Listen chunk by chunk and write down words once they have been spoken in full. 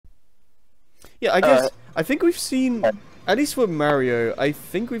Yeah, I think we've seen, at least for Mario, I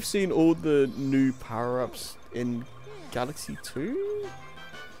think we've seen all the new power-ups in Galaxy 2?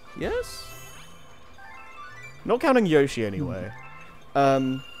 Yes? Not counting Yoshi anyway.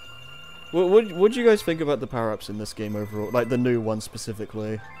 What do you guys think about the power-ups in this game overall? Like the new ones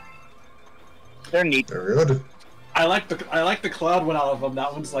specifically? They're neat. They're good. I like the cloud one out of them.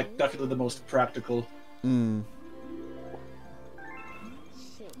 That one's like definitely the most practical. Hmm.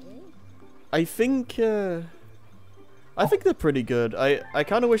 I think they're pretty good. I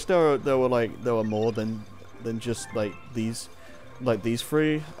kind of wish there were more than just like these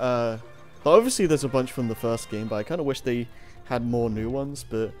three. But obviously there's a bunch from the first game, but I kind of wish they had more new ones.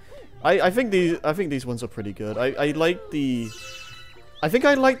 But I think these ones are pretty good. I like the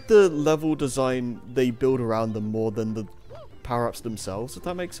level design they build around them more than the power-ups themselves, if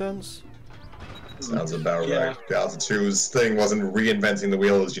that makes sense. Sounds about right. Galaxy 2's thing wasn't reinventing the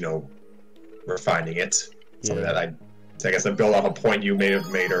wheel, it was, you know, refining it. Something that I guess I build off a point you may have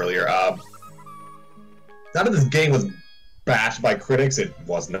made earlier. Not that this game was bashed by critics, it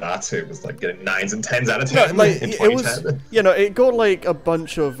was not. It was like getting 9s and 10s out of 10 in 2010. It was, you know, it got like a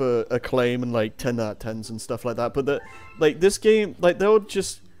bunch of acclaim and like 10 out of 10s and stuff like that. But this game, like they were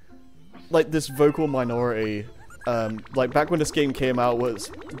just like this vocal minority. Like back when this game came out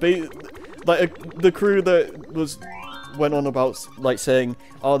was the crew that went on about like saying,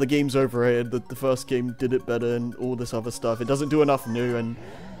 oh, the game's overrated, the first game did it better and all this other stuff. It doesn't do enough new, and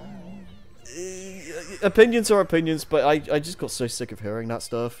opinions are opinions, but I just got so sick of hearing that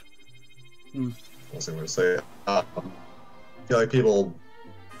stuff. I was going to say, I feel like people,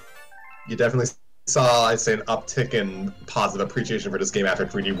 you definitely saw, I'd say, an uptick in positive appreciation for this game after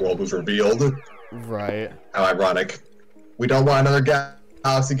 3D World was revealed. Right. How ironic. We don't want another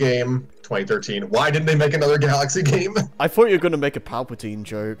Galaxy game. 2013. Why didn't they make another Galaxy game? I thought you were gonna make a Palpatine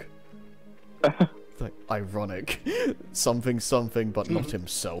joke. Like, ironic. Something, but not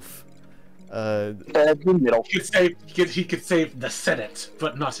himself. He could save the Senate,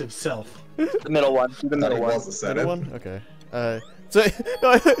 but not himself. The middle one. The middle one. Was the Senate. Middle one? Okay. So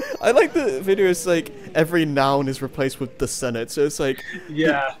I like the video. It's like every noun is replaced with the Senate. So it's like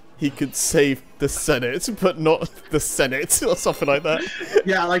he could save the Senate, but not the Senate, or something like that.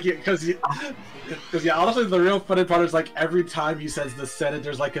 Yeah, like because honestly, the real funny part is like every time he says the Senate,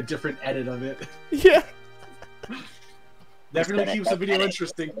 there's like a different edit of it. Yeah. Definitely keeps the video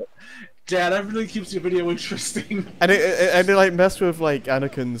interesting. Yeah, that really keeps the video interesting. And it like messed with like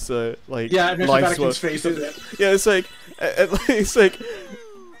Anakin's like it messed with Anakin's face a bit. Yeah, it's like,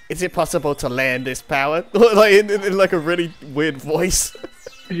 is it possible to land this power? Like in like a really weird voice.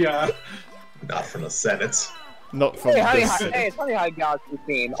 Yeah. Not from the Senate. Not from Hey, it's Honey High Galaxy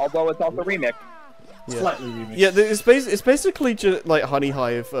scene, although it's also remixed. Yeah. Slightly remixed. Yeah, it's basically just like Honey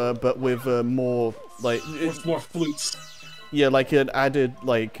Hive, but with more like with more flutes. Yeah, like an added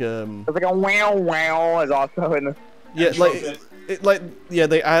like It's like a wow is also in the... Yeah,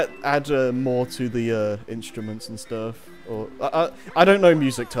 they add more to the instruments and stuff. Or I don't know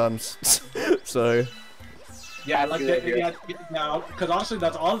music terms, so. Yeah, like now, because honestly,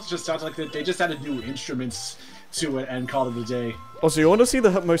 that's all. It just sounds like they just added new instruments to it and called it a day. Also, you want to see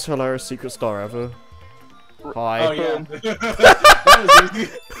the most hilarious secret star ever? Hi. Oh yeah.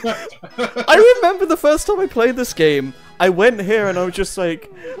 I remember the first time I played this game, I went here and I was just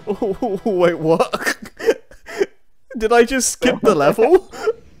like, oh, wait, what? Did I just skip the level?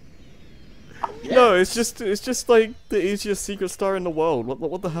 Yeah. No, it's just like the easiest secret star in the world.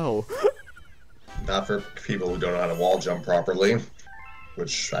 What the hell? Not for people who don't know how to wall jump properly,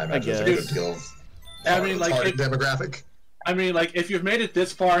 which I imagine is a good deal of demographic. I mean, like if you've made it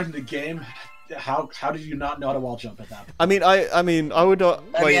this far in the game, how did you not know how to wall jump at that point? I mean, I would. I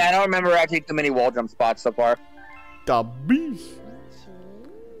don't remember actually too many wall jump spots so far. The bees.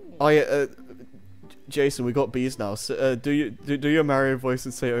 Jason, we got bees now. So, do your Mario voice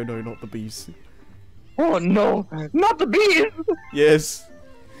and say, "Oh no, not the bees." Oh no, not the bees! Yes.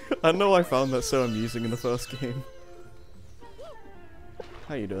 I know I found that so amusing in the first game.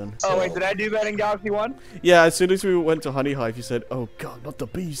 How you doing? Oh wait, did I do that in Galaxy 1? Yeah, as soon as we went to Honey Hive, you said, "Oh god, not the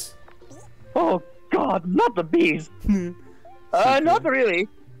bees." Oh god, not the bees! Not really.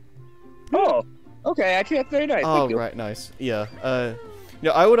 Oh, okay, actually that's very nice. Oh, right, nice. Yeah,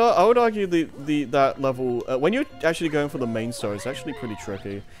 yeah, I would argue that level, when you're actually going for the main story, it's actually pretty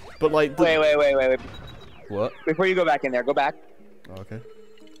tricky. But like Wait. What? Before you go back in there, go back. Oh, okay.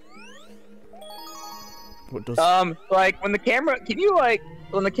 What does... like, when the camera,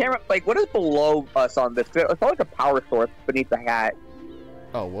 like, what is below us on this? It's like a power source beneath the hat.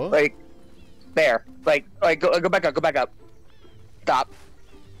 Oh, what? Like, there. Like, go back up, go back up. Stop.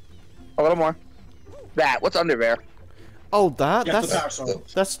 A little more. that? What's under there? Oh, that? Yeah, the power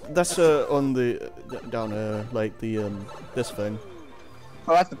source. That's on the down like the this thing.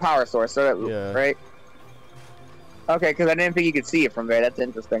 Oh, that's the power source. So that, Yeah. right? Okay, because I didn't think you could see it from there. That's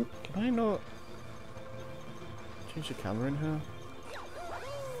interesting. Can I not change the camera in here?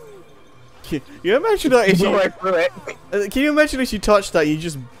 Can you imagine that if Go you right through it. can you imagine if you touch that you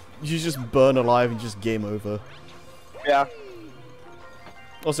just burn alive and just game over? Yeah.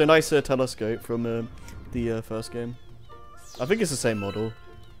 Also, nice telescope from the first game. I think it's the same model.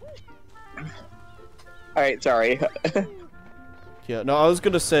 Alright, sorry. Yeah, no, I was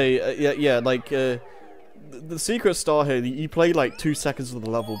gonna say, yeah, like, the secret star here, you play like 2 seconds of the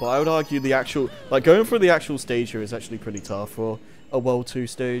level, but I would argue the actual, like, going through the actual stage here is actually pretty tough for a World 2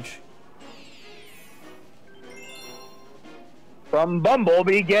 stage. From Bumble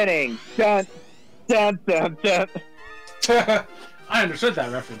beginning. Dun, dun, dun, dun. I understood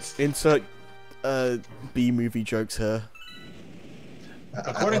that reference. Insert, B-movie jokes here.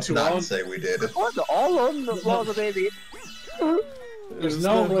 According to not all- say we did. All on the floor, baby. There's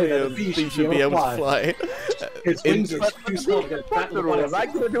no way that a bee should be able to fly. Its wings are too small to get That's the rules. I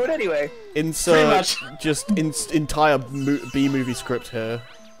couldn't do it anyway. Insert just entire B-movie script here.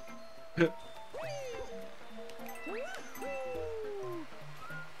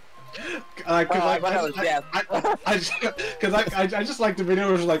 I just like the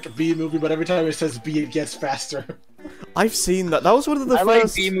video was like B movie, but every time it says B, it gets faster. I've seen that. That was one of the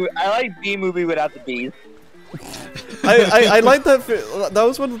first. I like B movie without the bees. I like that. That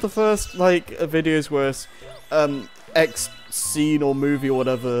was one of the first like videos where X scene or movie or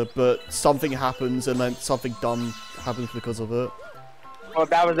whatever, but something happens and then something dumb happens because of it. Well,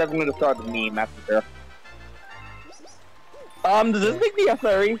 that was definitely the start of the meme after sure. Does this make me a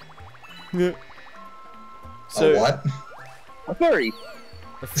furry? Yeah. So what? A furry.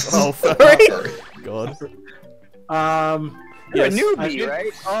 Oh, furry! God. You're Yes. a newbie,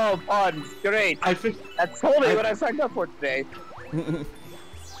 right? Oh, fun. Great. I think That's totally what I signed up for today.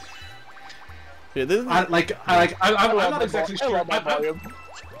 Yeah, this is... I'm not exactly sure. I'm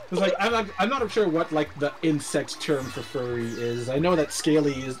not sure what like the insect term for furry is. I know that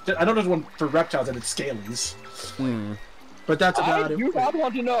scaly is. I know there's one for reptiles and it's scalies. But that's about I it. do not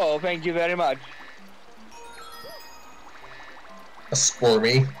want to know. Thank you very much. A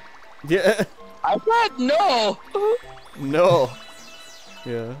squirmy. Yeah. I said no. No.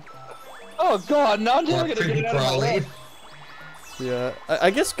 Yeah. Oh God! Now I'm Or just gonna creepy get it out of my crawly. head. Yeah. I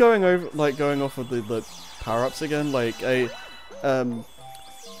guess going off of the power-ups again, like I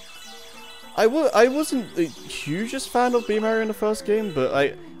wasn't the hugest fan of B Mario in the first game, but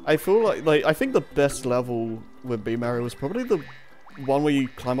I feel like I think the best level with B Mario was probably the one where you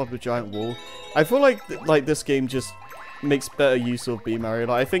climb up a giant wall. I feel like this game just makes better use of B Mario.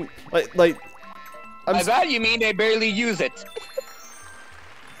 Like I think like I bet you mean they barely use it.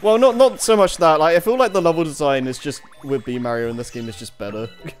 well, not so much that. Like I feel like the level design is just with B Mario in this game is just better.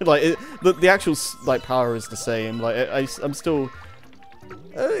 Like the actual like power is the same. Like I'm still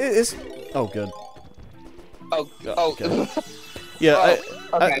it's oh good. Oh. Okay. Yeah.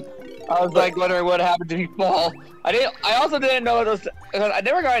 Okay. I was like wondering what happened if you fall. I also didn't know those. I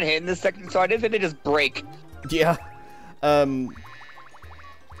never got hit in this section, so I didn't think they just break. Yeah.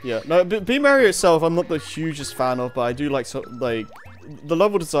 Yeah. No, B Mario itself, I'm not the hugest fan of, but I do like the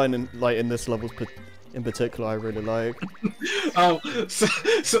level design in this level in particular. I really like. Oh,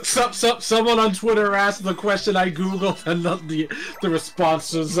 someone on Twitter asked the question I googled, and the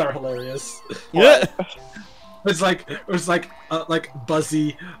responses are hilarious. Yeah. It's like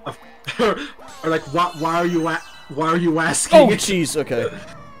Buzzy, or like why are you asking? Oh jeez. Okay.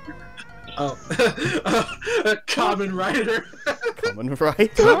 Oh, Common Rider. Common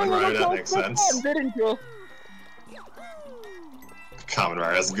right. Common Rider, that makes sense. Didn't you? Common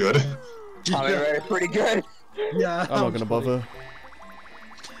Rider, that's good. Common Rider, pretty good. Yeah. I'm not gonna bother.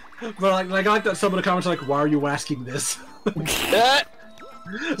 But like I like that some of the comments are like, why are you asking this? That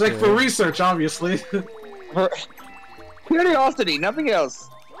It's like for research, obviously. for curiosity, nothing else.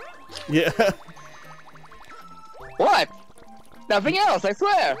 Yeah. What? Nothing else, I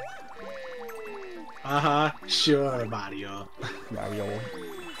swear. Sure, Mario.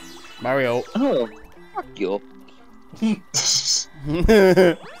 Mario. Oh, fuck you.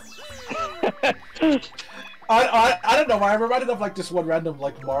 I don't know why. I'm reminded of like this one random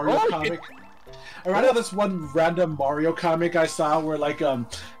like Mario comic. I reminded of this one random Mario comic I saw where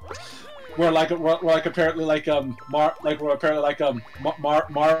apparently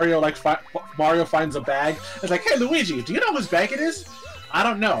Mario finds a bag. It's like, hey Luigi, do you know whose bag it is? I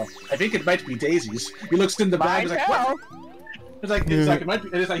don't know. I think it might be Daisy's. He looks in the bag. He's like, what? It's like it might be.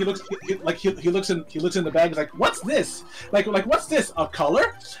 It's like he looks in the bag. He's like, what's this? Like what's this? A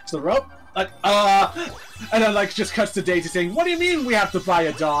color? It's the rope. Like and then like just cuts to Daisy saying, "What do you mean we have to buy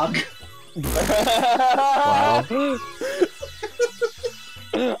a dog?" Wow.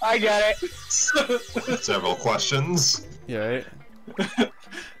 I get it. Several questions. Yeah. Right?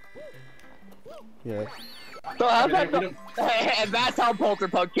 Yeah. So how's that? And that's how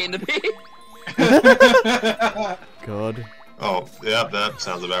Polterpug came to be. God. Oh, yeah, that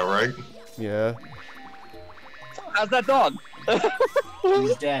sounds about right. Yeah. How's that dog?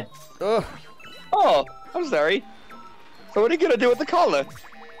 He's dead. Ugh. Oh, I'm sorry. So what are you gonna do with the collar?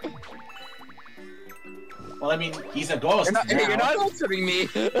 Well, I mean, he's a ghost. You're not answering me.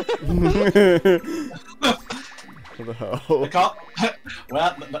 What the hell?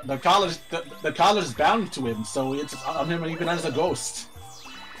 Well, the collar's bound to him, so it's on him even as a ghost.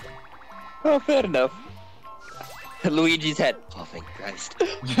 Oh, fair enough. Luigi's head. Oh, thank Christ.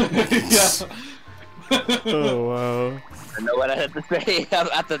 Yeah. Oh wow. I know what I had to say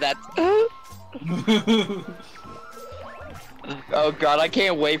after that. Oh God, I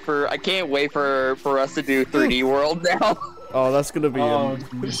can't wait for us to do 3D World now. Oh, that's gonna be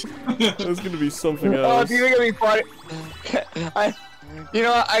that's gonna be something else. Oh, do you think it'll be funny?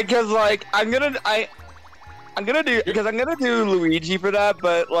 I'm gonna do Luigi for that,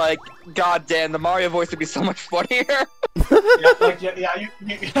 but like, god damn, the Mario voice would be so much funnier. You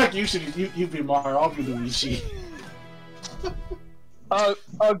be Mario, I'll be Luigi. Oh,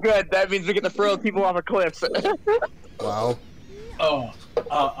 good. That means we get to throw people off of cliffs. Wow.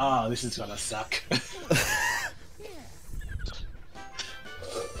 This is gonna suck.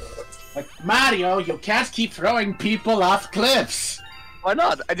 Like, Mario, you can't keep throwing people off cliffs! Why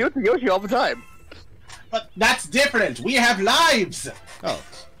not? I do it to Yoshi all the time. But that's different! We have lives! Oh.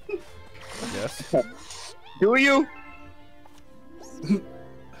 Yes. Do you?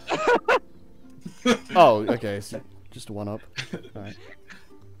 Oh, okay, so just one up. Alright.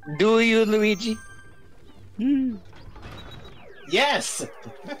 Do you, Luigi? Yes!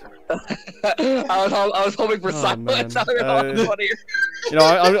 I was hoping for silence. Funnier. You know,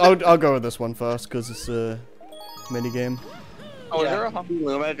 I'll go with this one first because it's a mini game. Oh, is there a Humpy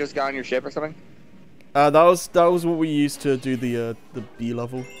Luma that just got on your ship or something? That was what we used to do the B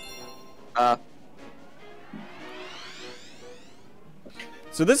level.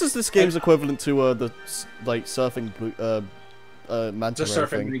 So this game's equivalent to the like surfing manta The ray surfing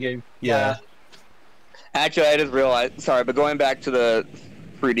thing. mini game. Yeah. Actually, I just realized. Sorry, but going back to the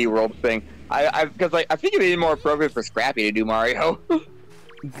 3D World thing, because like I think it'd be more appropriate for Scrappy to do Mario.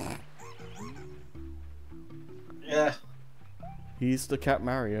 Yeah. He's the Cat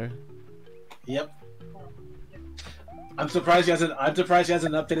Mario. Yep. I'm surprised he hasn't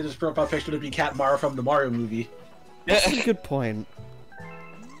updated his profile picture to be Cat Mario from the Mario movie. That's a good point.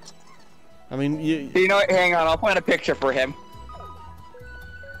 I mean, you know what? Hang on, I'll find a picture for him.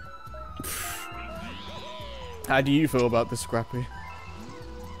 How do you feel about this, Scrappy?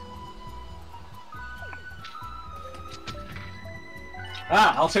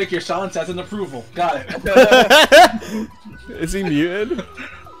 I'll take your silence as an approval. Got it. Is he muted?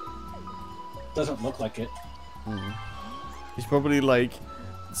 Doesn't look like it. He's probably like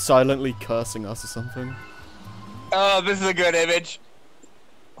silently cursing us or something. Oh, this is a good image.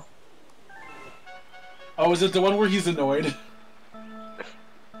 Oh, is it the one where he's annoyed?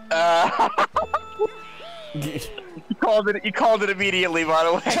 He called it immediately, by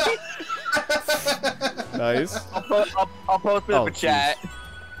the way. Nice. I'll post it in the chat.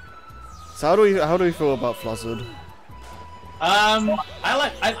 So how do we feel about Fluzzard?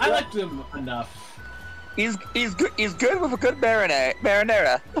 I liked him enough. He's good with a good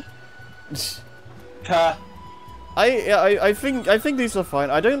marinara. I think these are fine.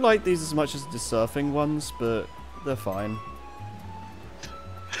 I don't like these as much as the surfing ones, but they're fine.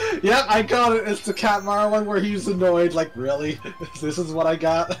 Yep, I got it. It's the Cat Mario one where he's annoyed. Like, really? This is what I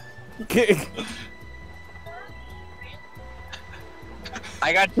got?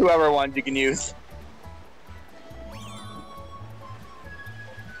 I got 2 other ones you can use.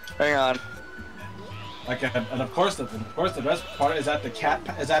 Hang on. Okay, and of course the best part is that the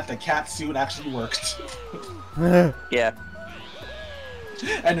cat suit actually worked. Yeah.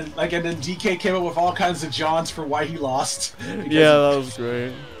 And then DK came up with all kinds of Johns for why he lost. Yeah, that was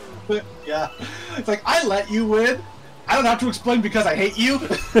great. Yeah. It's like, I let you win. I don't have to explain because I hate you.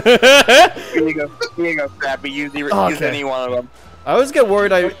 Here you go, Scrappy. Use any one of them. I always get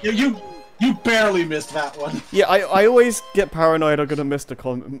worried You barely missed that one. Yeah, I always get paranoid I'm gonna miss the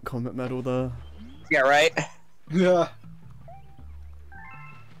comet medal there. Yeah, right? Yeah.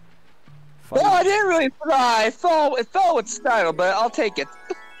 Well, I didn't really fly. It fell with style, but I'll take it.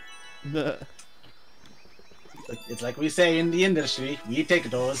 It's like we say in the industry, we take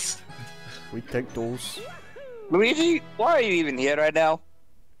those. We take those. Luigi, why are you even here right now?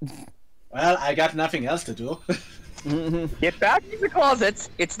 Well, I got nothing else to do. Get back in the closet.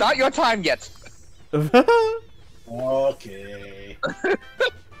 It's not your time yet. Okay.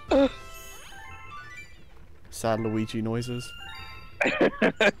 Sad Luigi noises.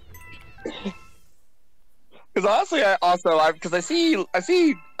 Because honestly, I see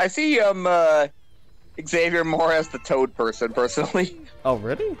Xavier more as the Toad person personally. Oh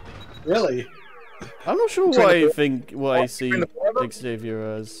really? Really? I'm not sure what I see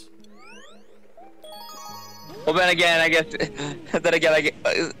Xavier as. Well, then again, I guess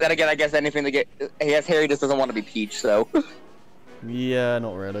anything to get. I guess Harry just doesn't want to be Peach, so. Yeah,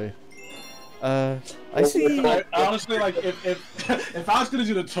 not really. I see. Honestly, like if I was gonna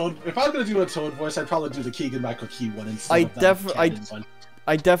do a Toad voice, I'd probably do the Keegan-Michael Key one instead of that Cannon one.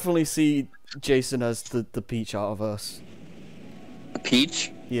 I definitely see Jason as the Peach out of us.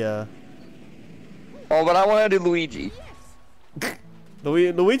 Peach? Yeah. Oh, but I want to do Luigi.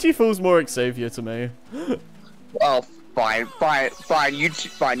 Luigi feels more Xavier to me. Oh, fine. You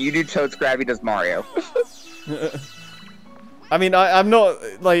do Toad, Scrappy does Mario. I mean, I'm not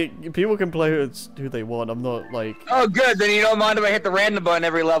like people can play who they want. I'm not like. Oh, good. Then you don't mind if I hit the random button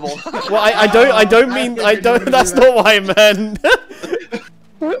every level. Well, I don't mean. That's not what I meant.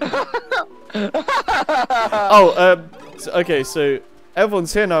 Oh, okay. So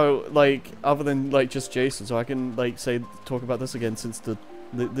everyone's here now, like other than like just Jason, so I can like talk about this again since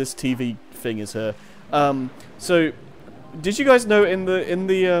this TV thing is here. So did you guys know in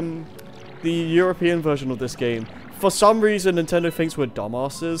the European version of this game, for some reason Nintendo thinks we're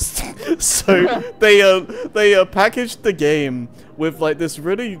dumbasses, so they packaged the game with like this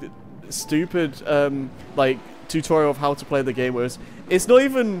really stupid like tutorial of how to play the game, whereas it's not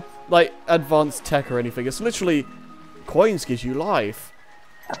even like advanced tech or anything. It's literally coins gives you life,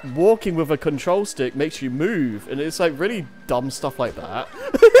 walking with a control stick makes you move, and it's like really dumb stuff like that.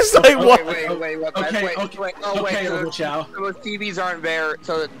 It's like what? Wait. Those TVs aren't there,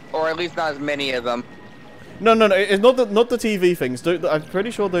 or at least not as many of them. No, it's not the TV things. I'm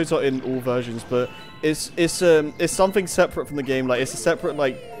pretty sure those are in all versions, but it's something separate from the game. Like it's a separate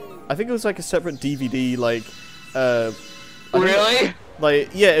I think it was like a separate DVD Really? Like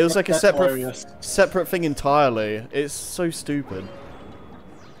yeah, it was like a hilarious. separate thing entirely. It's so stupid.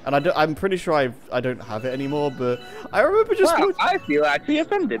 And I'm pretty sure I don't have it anymore, but I remember just. Wow, I feel actually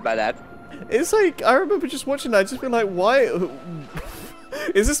offended by that. It's like I remember just watching that, just being like, why?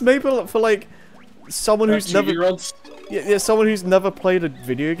 Is this maybe for like someone who's never? Yeah, someone who's never played a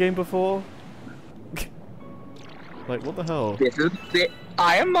video game before. Like what the hell?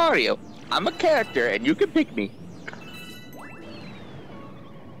 I am Mario. I'm a character, and you can pick me.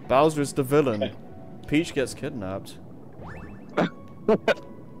 Bowser is the villain. Peach gets kidnapped.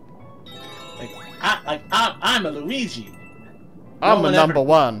 I'm a Luigi. I'm a number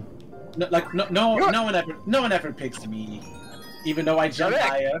one. No one ever picks me, even though I jump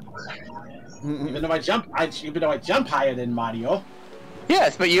higher. Even though I jump higher than Mario.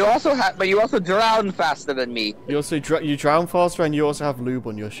 Yes, but you also drown faster than me. You also you drown faster, and you also have lube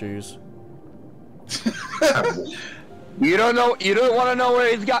on your shoes. You don't want to know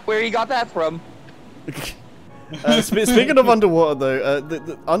where he got that from. Speaking of underwater, though,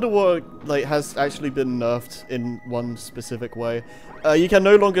 the underwater has actually been nerfed in one specific way. You can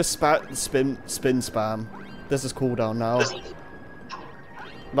no longer spin spam. There's this cooldown now.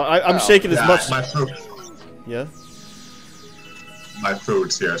 I'm shaking as much. My food. Yeah. My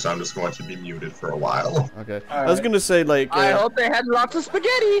food's here, so I'm just going to be muted for a while. Okay. I was gonna say I hope they had lots of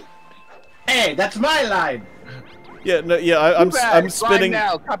spaghetti. Hey, that's my line. Yeah, no, yeah, I'm spinning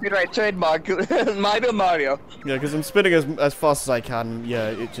now. Copyright trademark. Mario. Yeah, because I'm spinning as fast as I can. Yeah,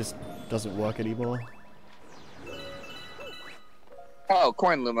 it just doesn't work anymore. Oh,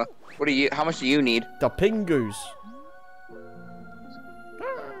 coin Luma. What do you? How much do you need? The Pengoos.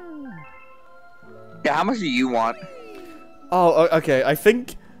 Yeah, how much do you want? Oh, okay. I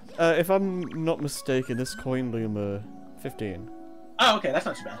think if I'm not mistaken, this coin Luma 15. Oh, okay, that's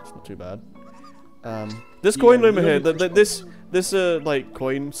not too bad. It's not too bad. This coin Luma here, this like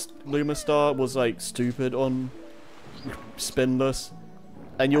coin Luma star was like stupid on spinless,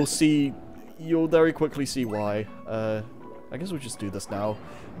 and you'll very quickly see why. I guess we'll just do this now.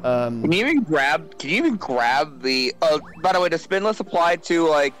 Can you even grab the? By the way, does spinless apply to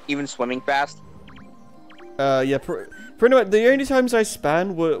like even swimming fast? Yeah, pretty much. The only times I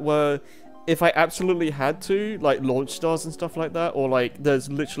span were if I absolutely had to, like launch stars and stuff like that, or like there's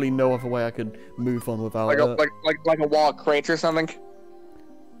literally no other way I could move on without Like it. like a wall of crates or something.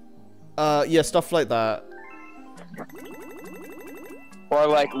 Yeah, stuff like that. Or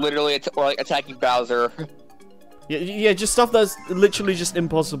like literally, or like attacking Bowser. Yeah, just stuff that's literally just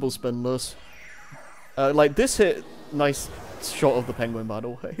impossible spinless. Like this hit, nice shot of the penguin, by the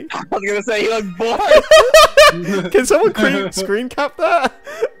way. I was gonna say he looks bored. Can someone screen cap that?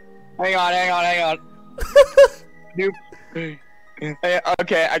 Hang on. Nope. Hey,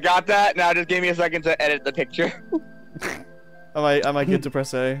 okay, I got that. Now just give me a second to edit the picture. Am I good to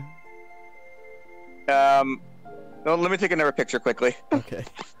press A? No, let me take another picture quickly. Okay.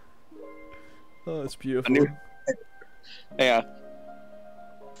 Oh, it's beautiful. Hang on.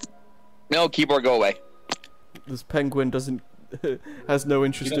 No, keyboard, go away. This penguin has no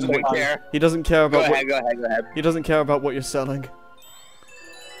interest in Doesn't what care. he doesn't care about. Go ahead. He doesn't care about what you're selling.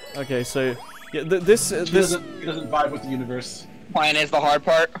 Okay, so yeah, He doesn't vibe with the universe. Fine is the hard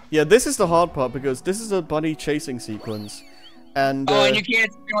part. yeah, this is the hard part because this is a bunny chasing sequence, and and you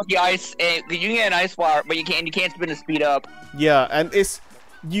can't spin with the ice. You can get an ice flower, but you can't spin to speed up. yeah, and it's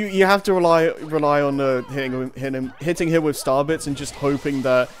you have to rely on hitting him with star bits and just hoping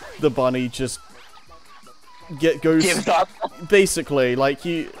that the bunny just goes Gives up. basically like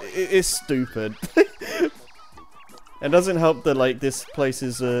it's stupid. It doesn't help that like this place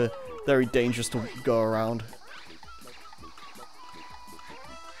is very dangerous to go around.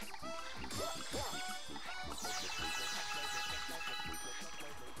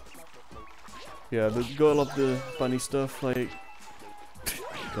 Yeah, gotta love the bunny stuff, like...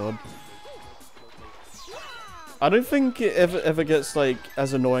 God. I don't think it ever gets, like,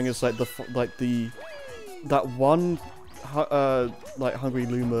 as annoying as, like, that one, like, Hungry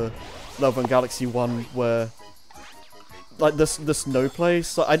Luma level in Galaxy 1 where, like, the snow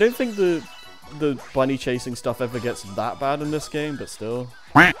place. Like, I don't think the bunny chasing stuff ever gets that bad in this game, but still.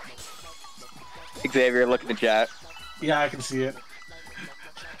 Xavier, look at the chat. Yeah, I can see it.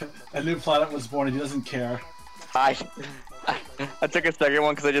 A new planet was born and he doesn't care. I took a second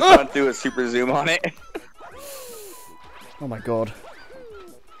one because I just went through a super zoom on it. Oh my god.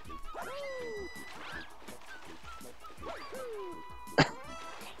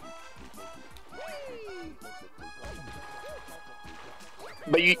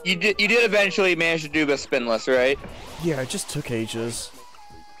 But you did eventually manage to do the spinless, right? Yeah, it just took ages.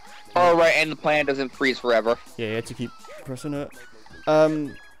 Oh right, and the planet doesn't freeze forever. Yeah, you had to keep pressing it.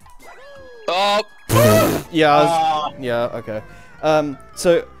 Oh. Yeah. Yeah. Okay.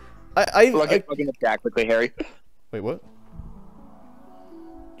 So Look at the chat quickly, Harry. Wait, what?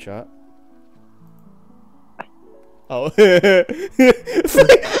 Chat. Oh. Okay,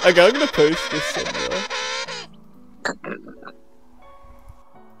 I'm gonna post this somewhere.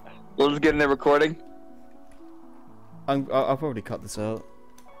 We'll just get in the recording. I'll probably cut this out.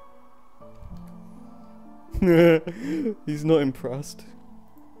 He's not impressed.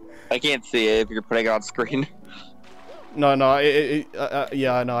 I can't see it if you're putting it on screen. No,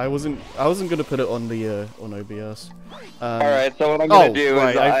 yeah, no, I wasn't gonna put it on the on OBS. Alright, so what I'm gonna do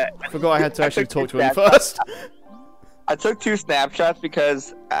is I forgot I had to actually talk to him first. I took 2 snapshots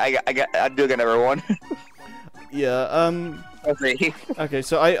because I'd do another one. Yeah, Let's see. okay,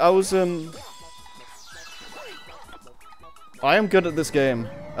 so I was I am good at this game.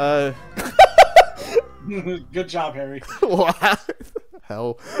 Good job, Harry. What?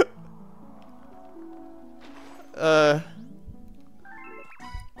 Hell. What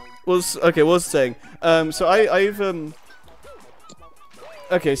was I saying? So I've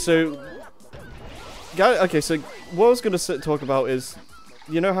okay, so what I was gonna talk about is,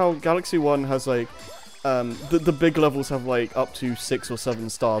 you know how Galaxy 1 has like the big levels have like up to 6 or 7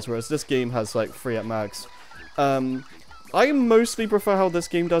 stars, whereas this game has like 3 at max. I mostly prefer how this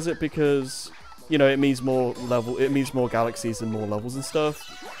game does it because, you know, it means more galaxies and more levels and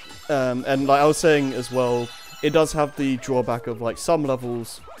stuff. And like I was saying as well, it does have the drawback of like some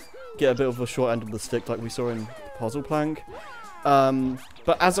levels get a bit of a short end of the stick, like we saw in Puzzle Plank.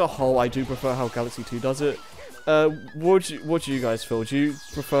 But as a whole, I do prefer how Galaxy 2 does it. What do you guys feel? Do you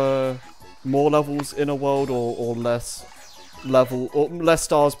prefer more levels in a world, or less less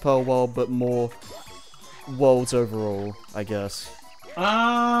stars per world, but more worlds overall? I guess.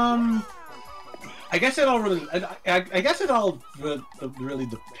 I guess it all really. I guess it all really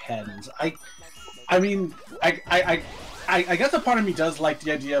depends. I mean, I guess a part of me does like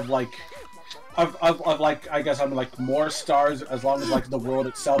the idea of like, of like, I guess I'm like more stars as long as like the world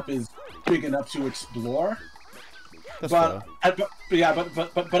itself is big enough to explore. That's but at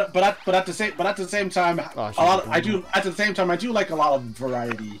the same time, Oh, I do like a lot of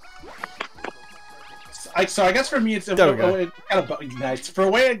variety. So I guess for me, it's a, kind of nice. For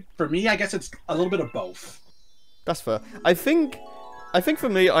me, I guess it's a little bit of both. That's fair. I think for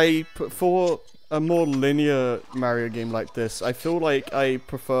me, for a more linear Mario game like this, I feel like I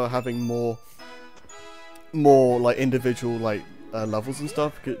prefer having more like individual like levels and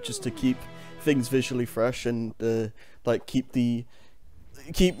stuff, just to keep things visually fresh and like keep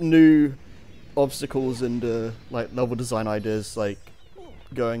new obstacles and like level design ideas like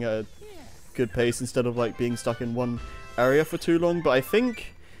going at a good pace instead of like being stuck in one area for too long. But I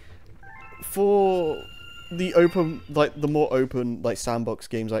think for the more open like sandbox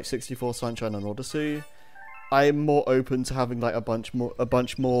games like 64 Sunshine and Odyssey, I'm more open to having like a bunch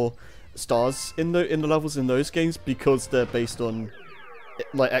more stars in the levels in those games, because they're based on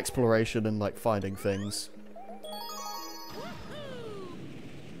like exploration and like finding things.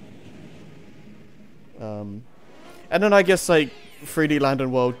 And then I guess like 3D Land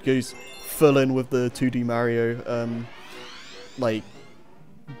and World goes full in with the 2D Mario like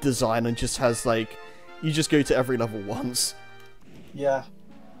design, and just has like, you just go to every level once. Yeah.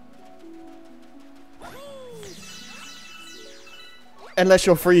 Unless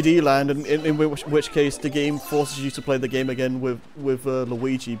you're 3D Land, and in which case the game forces you to play the game again with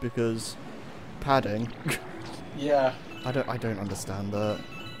Luigi, because padding. Yeah. I don't understand that.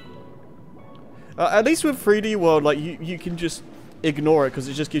 At least with 3D World, like you can just ignore it because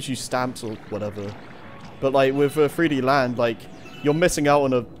it just gives you stamps or whatever. But like with 3D Land, like you're missing out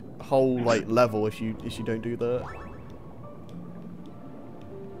on a whole like level if you don't do that.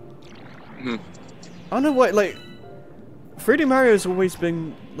 I don't know what, like 3D Mario has always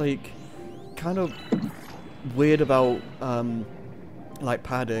been like kind of weird about like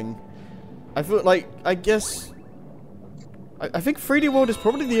padding. I feel like, I guess I think 3D World is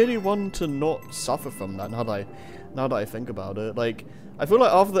probably the only one to not suffer from that, now that I think about it. Like I feel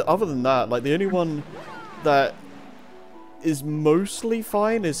like other than that, like the only one that is mostly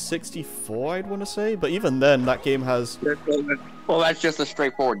fine is 64, I'd want to say, but even then that game has, well, that's just a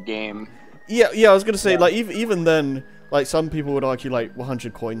straightforward game. Yeah, I was gonna say, like even then, like some people would argue like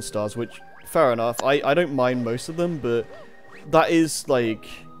 100 coin stars, which fair enough. I don't mind most of them, but that is like,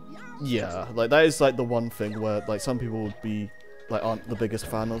 yeah, like that is like the one thing where like some people would be like aren't the biggest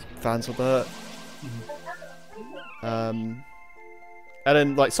fans of that. And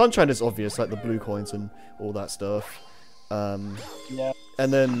then like Sunshine is obvious, like the blue coins and all that stuff. Yeah.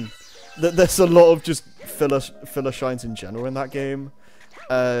 And then there's a lot of just filler shines in general in that game.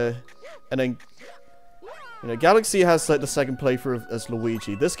 And then, you know, Galaxy has like the second playthrough as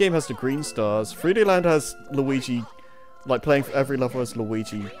Luigi. This game has the green stars. 3D Land has Luigi, like playing for every level as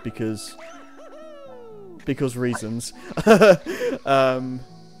Luigi because reasons. And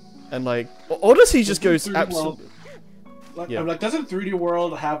like Odyssey just goes absolutely. Like, doesn't 3D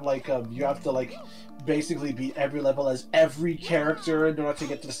World have like you have to like basically beat every level as every character in order to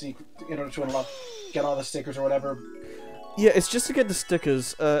get to the secret, in order to unlock, get all the stickers or whatever? Yeah, it's just to get the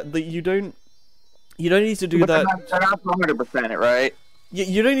stickers. You don't need to do that. They're not 100% it, right?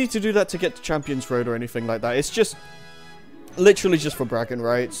 You don't need to do that to get to Champions Road or anything like that. It's just literally just for bragging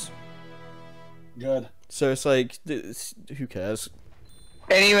rights. Good. So it's like, who cares?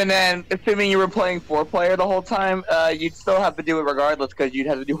 And even then, assuming you were playing 4-player the whole time, you'd still have to do it regardless, because you'd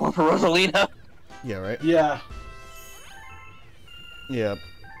have to do one for Rosalina. Yeah, right? Yeah. Yeah.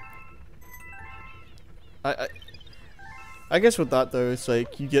 I guess with that though, it's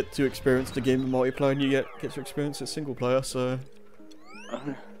like you get to experience the game in multiplayer and you get to experience it single player, so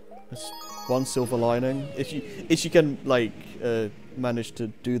it's one silver lining if you can like manage to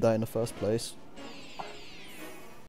do that in the first place.